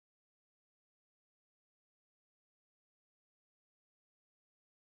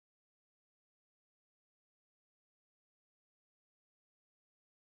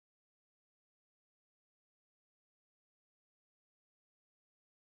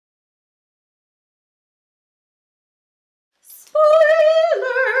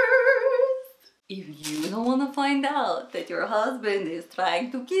If you don't want to find out that your husband is trying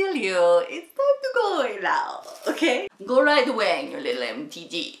to kill you, it's time to go away now, okay? Go right away in your little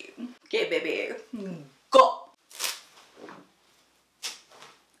MTG. Okay, baby, go!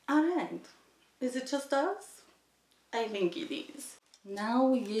 Alright, is it just us? I think it is. Now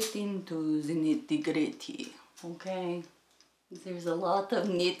we get into the nitty-gritty, okay? There's a lot of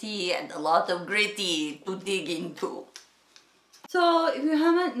nitty and a lot of gritty to dig into. So, if you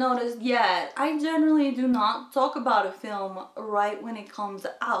haven't noticed yet, I generally do not talk about a film right when it comes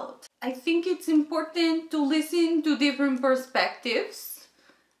out. I think it's important to listen to different perspectives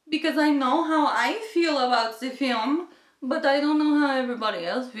because I know how I feel about the film, but I don't know how everybody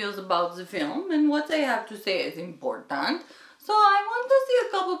else feels about the film, and what they have to say is important. So I want to see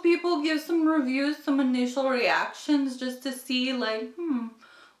a couple people give some reviews, some initial reactions, just to see like,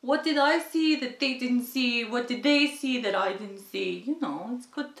 what did I see that they didn't see? What did they see that I didn't see? You know, it's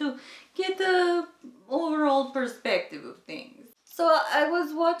good to get the overall perspective of things. So I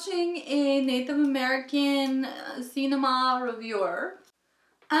was watching a Native American cinema reviewer,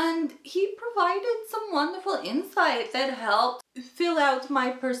 and he provided some wonderful insight that helped fill out my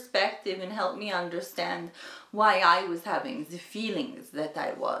perspective and help me understand why I was having the feelings that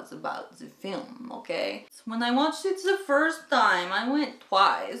I was about the film, okay? So when I watched it the first time, I went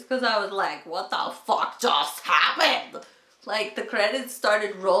twice because I was like, what the fuck just happened? Like, the credits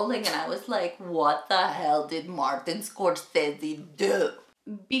started rolling and I was like, what the hell did Martin Scorsese do?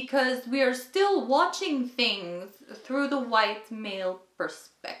 Because we are still watching things through the white male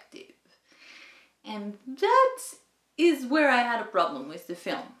perspective. And that is where I had a problem with the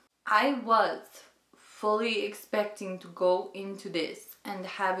film. I was fully expecting to go into this and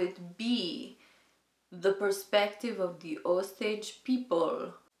have it be the perspective of the Osage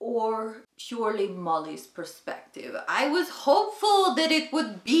people or purely Molly's perspective. I was hopeful that it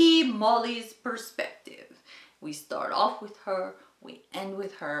would be Molly's perspective. We start off with her, we end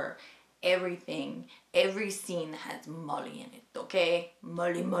with her. Everything, every scene has Molly in it, okay?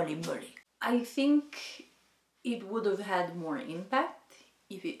 Molly, Molly, Molly. I think it would have had more impact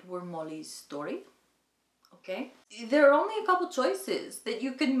if it were Molly's story, okay? There are only a couple choices that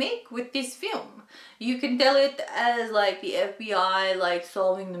you can make with this film. You can tell it as like the FBI, like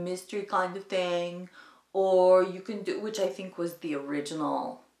solving the mystery kind of thing, or you can do, which I think was the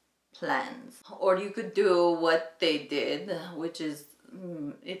original plans, or you could do what they did, which is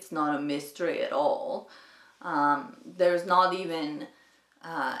it's not a mystery at all. There's not even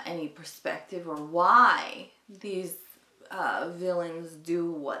any perspective or why these villains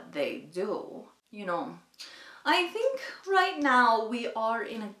do what they do. You know, I think right now we are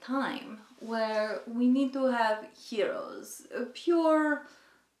in a time where we need to have heroes, pure,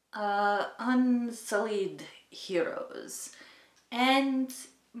 unsullied heroes. And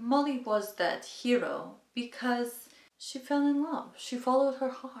Molly was that hero because she fell in love. She followed her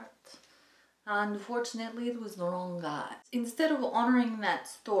heart. Unfortunately, it was the wrong guy. Instead of honoring that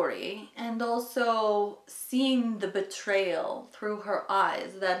story and also seeing the betrayal through her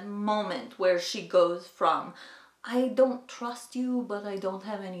eyes, that moment where she goes from, I don't trust you, but I don't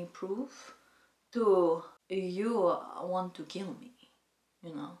have any proof, to you want to kill me,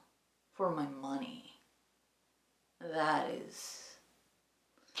 you know, for my money. That is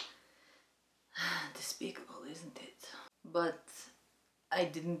despicable, isn't it? But I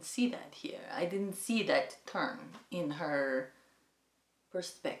didn't see that here. I didn't see that turn in her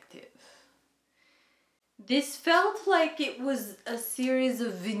perspective. This felt like it was a series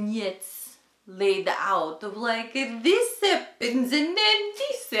of vignettes laid out of like, this happens and then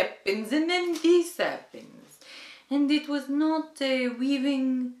this happens and then this happens. And it was not a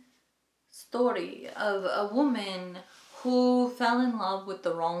weaving story of a woman who fell in love with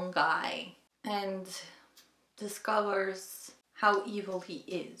the wrong guy and discovers how evil he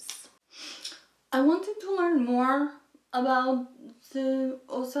is. I wanted to learn more about the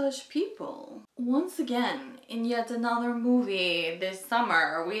Osage people. Once again, in yet another movie this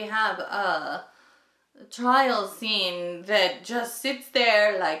summer, we have a trial scene that just sits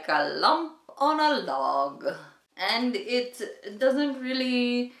there like a lump on a log. And it doesn't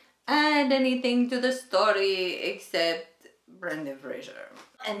really add anything to the story except Brendan Fraser.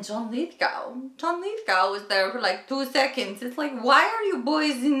 And John Lithgow. John Lithgow was there for like 2 seconds. It's like, why are you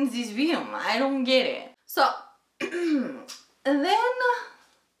boys in this film? I don't get it. So, and then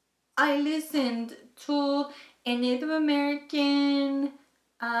I listened to a Native American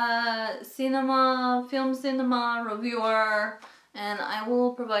film cinema reviewer, and I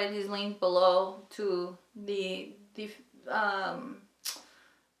will provide his link below to the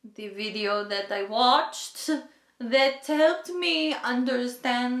video that I watched that helped me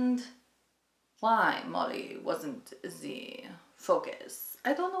understand why Molly wasn't the focus.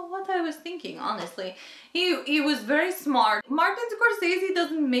 I don't know what I was thinking, honestly. He was very smart. Martin Scorsese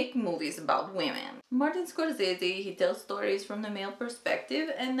doesn't make movies about women. Martin Scorsese, he tells stories from the male perspective,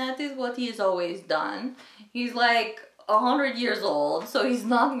 and that is what he has always done. He's like 100 years old, so he's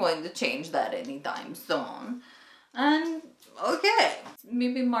not going to change that anytime soon. And okay,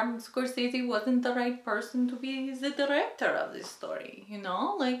 maybe Martin Scorsese wasn't the right person to be the director of this story, you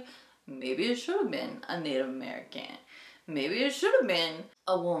know? Like, maybe it should have been a Native American. Maybe it should have been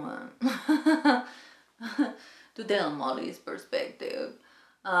a woman to tell Molly's perspective.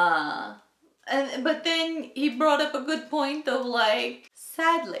 But then he brought up a good point of like,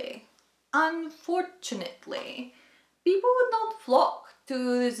 sadly, unfortunately, people would not flock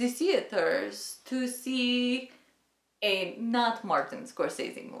to the theaters to see a not Martin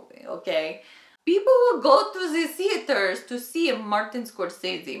Scorsese movie, okay? People will go to the theaters to see a Martin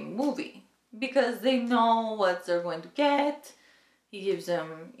Scorsese movie because they know what they're going to get. He gives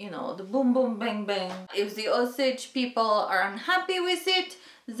them, you know, the boom boom bang bang. If the Osage people are unhappy with it,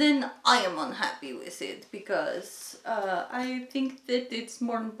 then I am unhappy with it because I think that it's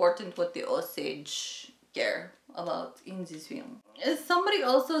more important what the Osage care about in this film. Somebody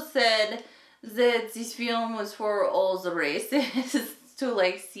also said that this film was for all the races to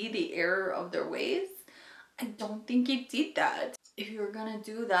like see the error of their ways. I don't think it did that. If you were gonna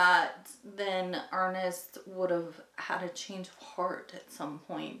do that, then Ernest would have had a change of heart at some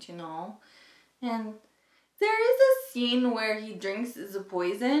point, you know? And there is a scene where he drinks the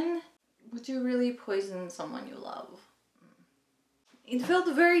poison. Would you really poison someone you love? It felt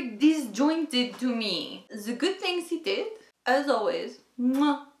very disjointed to me. The good things he did, as always,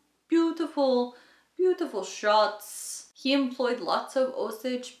 mwah, beautiful, beautiful shots. He employed lots of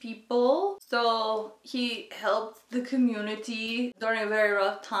Osage people, so he helped the community during a very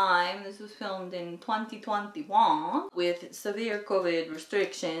rough time. This was filmed in 2021 with severe COVID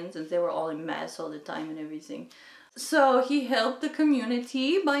restrictions, and they were all in mess all the time and everything. So he helped the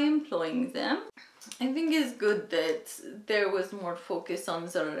community by employing them. I think it's good that there was more focus on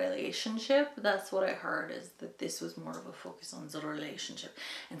the relationship. That's what I heard, is that this was more of a focus on the relationship.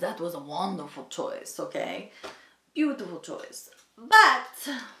 And that was a wonderful choice, okay? Beautiful choice. But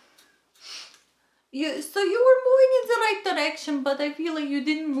you were moving in the right direction, but I feel like you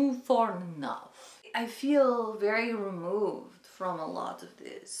didn't move far enough. I feel very removed from a lot of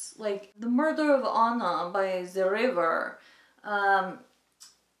this. Like the murder of Anna by the river,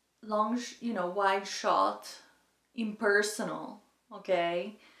 wide shot, impersonal,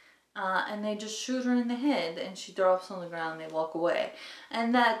 okay? And they just shoot her in the head and she drops on the ground and they walk away.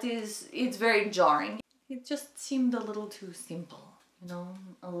 And it's very jarring. It just seemed a little too simple, you know,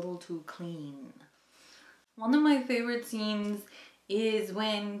 a little too clean. One of my favorite scenes is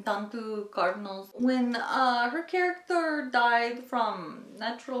when Tantu Cardinals, when her character died from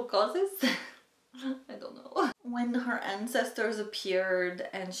natural causes. I don't know. When her ancestors appeared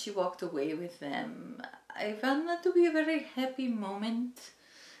and she walked away with them, I found that to be a very happy moment,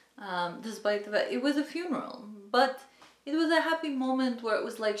 despite the fact it was a funeral, but it was a happy moment where it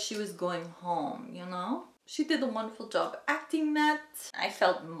was like she was going home, you know? She did a wonderful job acting that. I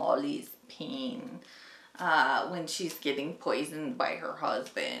felt Molly's pain when she's getting poisoned by her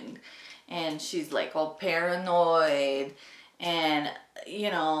husband and she's like all paranoid, and you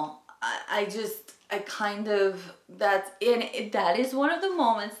know, that is one of the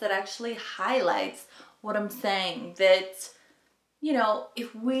moments that actually highlights what I'm saying, that, you know,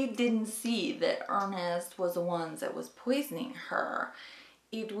 if we didn't see that Ernest was the one that was poisoning her,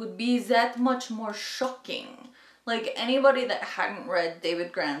 it would be that much more shocking. Like anybody that hadn't read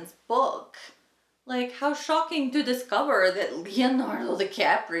David Grant's book, like how shocking to discover that Leonardo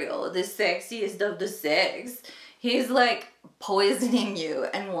DiCaprio, the sexiest of the sex, he's like poisoning you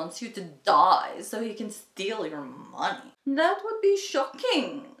and wants you to die so he can steal your money. That would be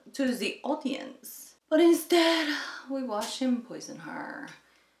shocking to the audience. But instead, we watch him poison her.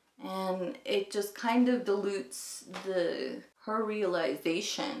 And it just kind of dilutes her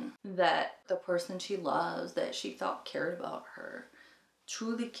realization that the person she loves, that she thought cared about her,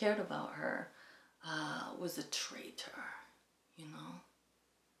 truly cared about her, was a traitor, you know?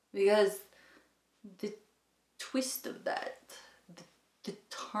 Because the twist of that, the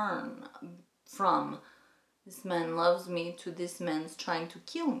turn from this man loves me to this man's trying to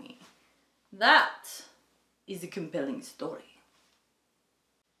kill me, that is a compelling story.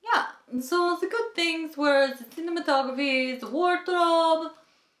 Yeah, so the good things were the cinematography, the wardrobe,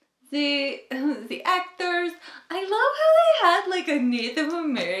 the actors. I love how they had like a Native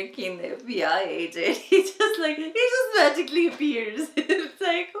American FBI agent. He just magically appears. It's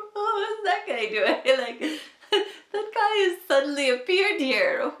like, oh, what's that guy doing? Like, that guy has suddenly appeared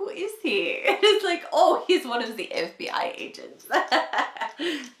here. Who is he? And it's like, oh, he's one of the FBI agents.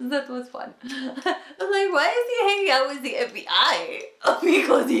 That was fun. I was like, why is he hanging out with the FBI? Oh,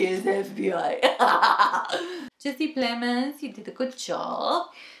 because he is FBI. Jesse Plemons, he did a good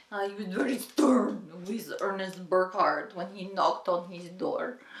job. He was very stern with Ernest Burkhart when he knocked on his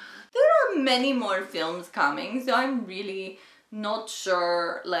door. There are many more films coming, so I'm really not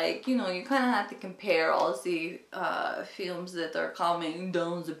sure. Like, you know, you kind of have to compare all the films that are coming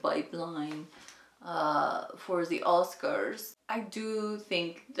down the pipeline for the Oscars. I do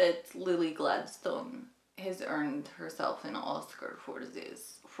think that Lily Gladstone has earned herself an Oscar for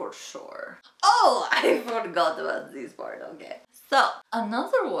this, for sure. Oh, I forgot about this part, okay. So,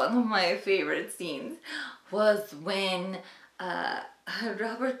 another one of my favorite scenes was when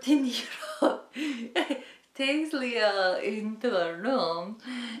Robert De Niro takes Leah into a room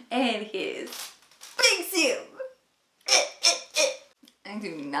and he spanks him. I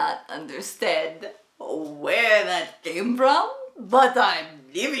do not understand where that came from, but I'm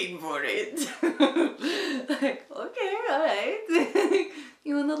living for it. Like, okay, alright.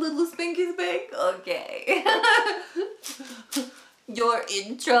 You want a little spanky spank? Okay. You're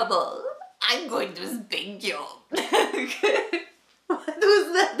in trouble. I'm going to spank you. What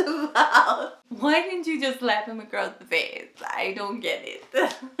was that about? Why didn't you just slap him across the face? I don't get it.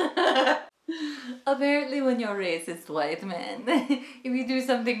 Apparently when you're a racist white man, if you do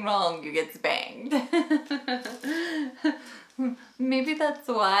something wrong, you get spanked. Maybe that's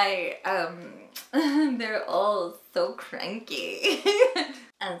why they're all so cranky.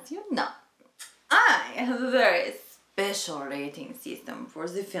 As you know, I have a very special rating system for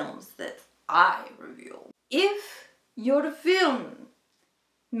the films that I review. If your film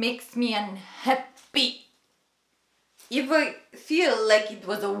makes me unhappy, if I feel like it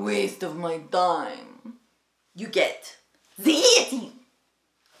was a waste of my time, you get the rating.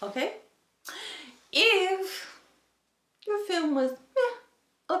 Okay? If your film was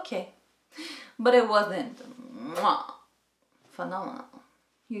okay, but it wasn't phenomenal,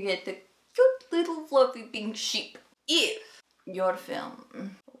 you get the cute little fluffy pink sheep. If your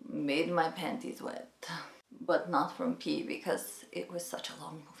film made my panties wet, but not from pee because it was such a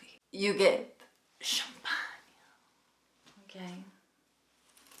long movie, you get champagne. Okay?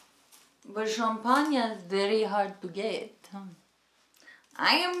 But champagne is very hard to get.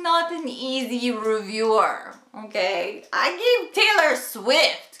 I am not an easy reviewer, okay? I gave Taylor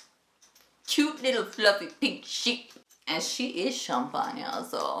Swift cute little fluffy pink sheep, and she is champagne,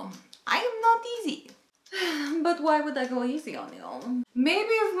 so I am not easy. But why would I go easy on you? Maybe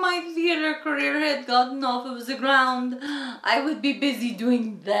if my theater career had gotten off of the ground, I would be busy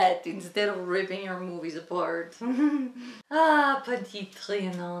doing that instead of ripping your movies apart. Ah, petite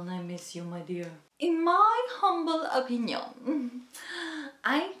Trianon, I miss you, my dear. In my humble opinion,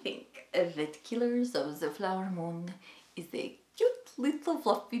 I think that Killers of the Flower Moon is a cute little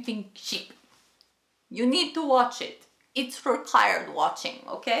fluffy pink sheep. You need to watch it. It's required watching,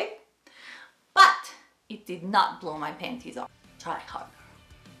 okay? But it did not blow my panties off. Try harder.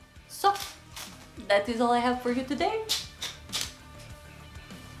 So, that is all I have for you today.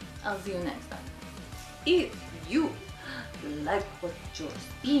 I'll see you next time. If you like what you're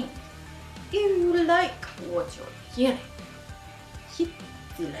seeing, if you like what you're hearing, hit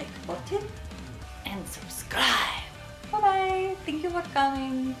the like button and subscribe. Bye bye. Thank you for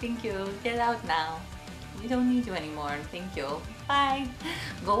coming. Thank you. Get out now. We don't need you anymore. Thank you. Bye.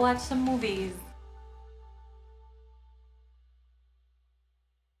 Go watch some movies.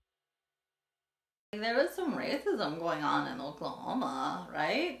 There was some racism going on in Oklahoma,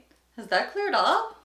 right? Has that cleared up?